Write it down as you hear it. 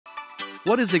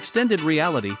What is extended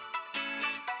reality?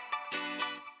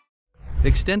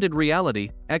 Extended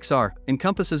reality, XR,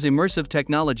 encompasses immersive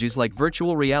technologies like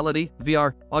virtual reality,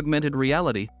 VR, augmented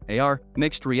reality, AR,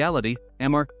 mixed reality,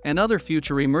 MR, and other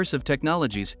future immersive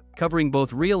technologies, covering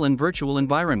both real and virtual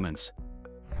environments.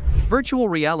 Virtual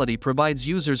reality provides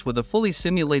users with a fully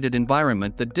simulated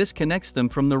environment that disconnects them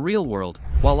from the real world,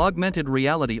 while augmented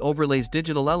reality overlays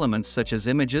digital elements such as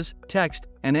images, text,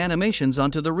 and animations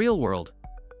onto the real world.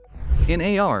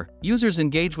 In AR, users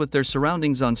engage with their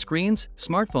surroundings on screens,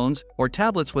 smartphones, or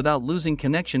tablets without losing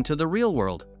connection to the real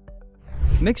world.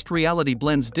 Mixed reality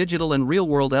blends digital and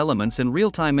real-world elements in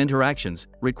real-time interactions,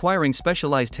 requiring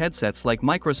specialized headsets like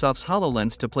Microsoft's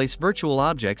HoloLens to place virtual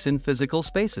objects in physical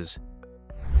spaces.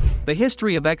 The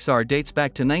history of XR dates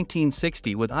back to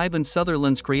 1960 with Ivan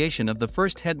Sutherland's creation of the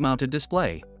first head-mounted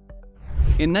display.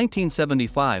 In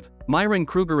 1975, Myron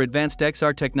Kruger advanced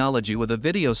XR technology with a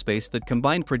video space that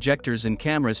combined projectors and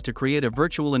cameras to create a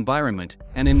virtual environment,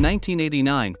 and in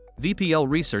 1989, VPL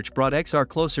Research brought XR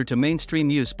closer to mainstream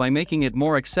use by making it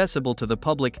more accessible to the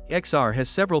public. XR has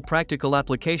several practical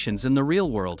applications in the real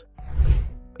world.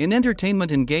 In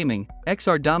entertainment and gaming,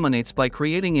 XR dominates by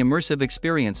creating immersive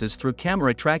experiences through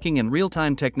camera tracking and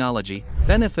real-time technology,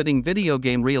 benefiting video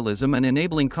game realism and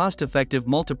enabling cost-effective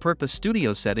multipurpose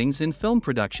studio settings in film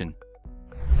production.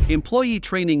 Employee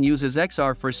training uses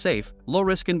XR for safe,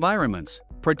 low-risk environments,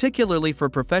 particularly for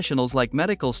professionals like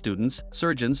medical students,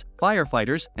 surgeons,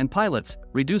 firefighters, and pilots,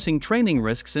 reducing training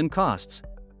risks and costs.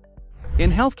 In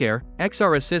healthcare,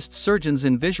 XR assists surgeons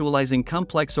in visualizing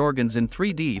complex organs in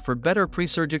 3D for better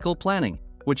pre-surgical planning,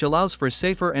 which allows for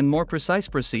safer and more precise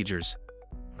procedures.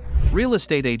 Real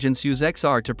estate agents use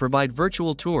XR to provide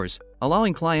virtual tours,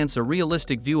 allowing clients a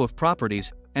realistic view of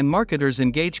properties, and marketers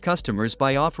engage customers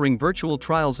by offering virtual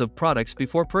trials of products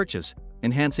before purchase,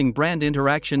 enhancing brand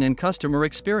interaction and customer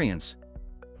experience.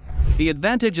 The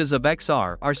advantages of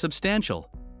XR are substantial.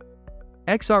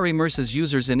 XR immerses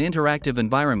users in interactive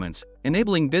environments,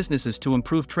 enabling businesses to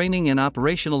improve training and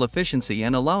operational efficiency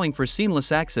and allowing for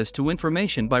seamless access to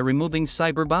information by removing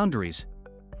cyber boundaries.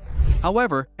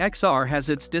 However, XR has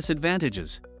its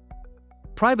disadvantages.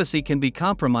 Privacy can be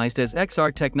compromised as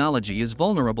XR technology is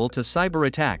vulnerable to cyber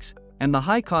attacks, and the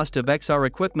high cost of XR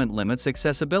equipment limits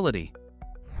accessibility.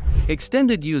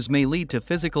 Extended use may lead to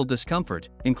physical discomfort,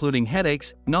 including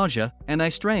headaches, nausea, and eye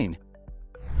strain.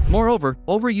 Moreover,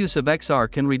 overuse of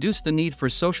XR can reduce the need for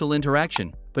social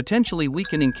interaction, potentially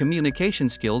weakening communication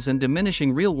skills and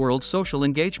diminishing real-world social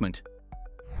engagement.